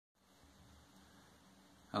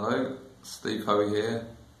Hello, Steve Hoey here.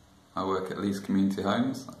 I work at Leeds Community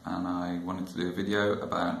Homes and I wanted to do a video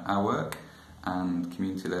about our work and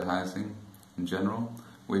community-led housing in general.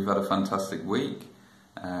 We've had a fantastic week,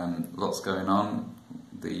 lots going on.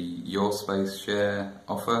 The Your Space Share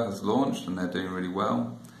offer has launched and they're doing really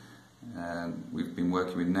well. We've been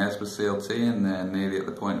working with Nesba CLT and they're nearly at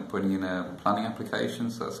the point of putting in a planning application,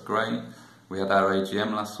 so that's great. We had our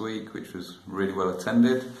AGM last week, which was really well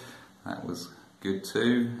attended. That was good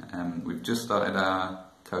too. We've just started our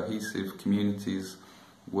cohesive communities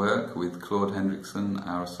work with Claude Hendrickson,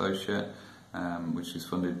 our associate, which is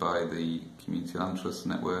funded by the Community Land Trust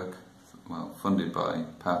Network, well, funded by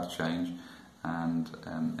Power to Change and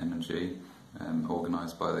M&G,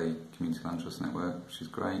 organised by the Community Land Trust Network, which is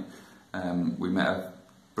great. We met a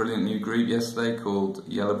brilliant new group yesterday called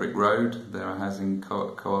Yellow Brick Road. They're a housing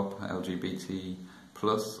co-op LGBT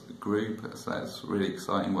plus group, so it's really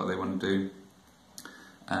exciting what they want to do.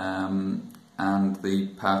 And the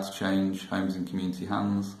Power to Change Homes in Community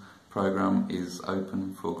Hands programme is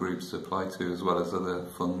open for groups to apply to, as well as other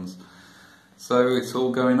funds. So it's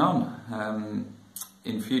all going on.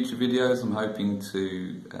 In future videos I'm hoping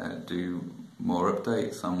to do more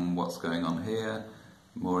updates on what's going on here,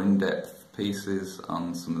 more in-depth pieces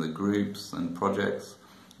on some of the groups and projects,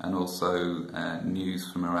 and also news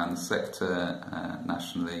from around the sector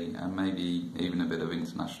nationally, and maybe even a bit of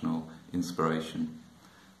international inspiration.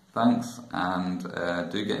 Thanks, and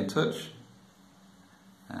do get in touch.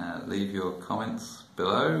 Leave your comments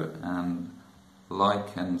below and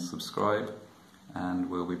like and subscribe, and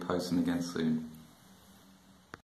we'll be posting again soon.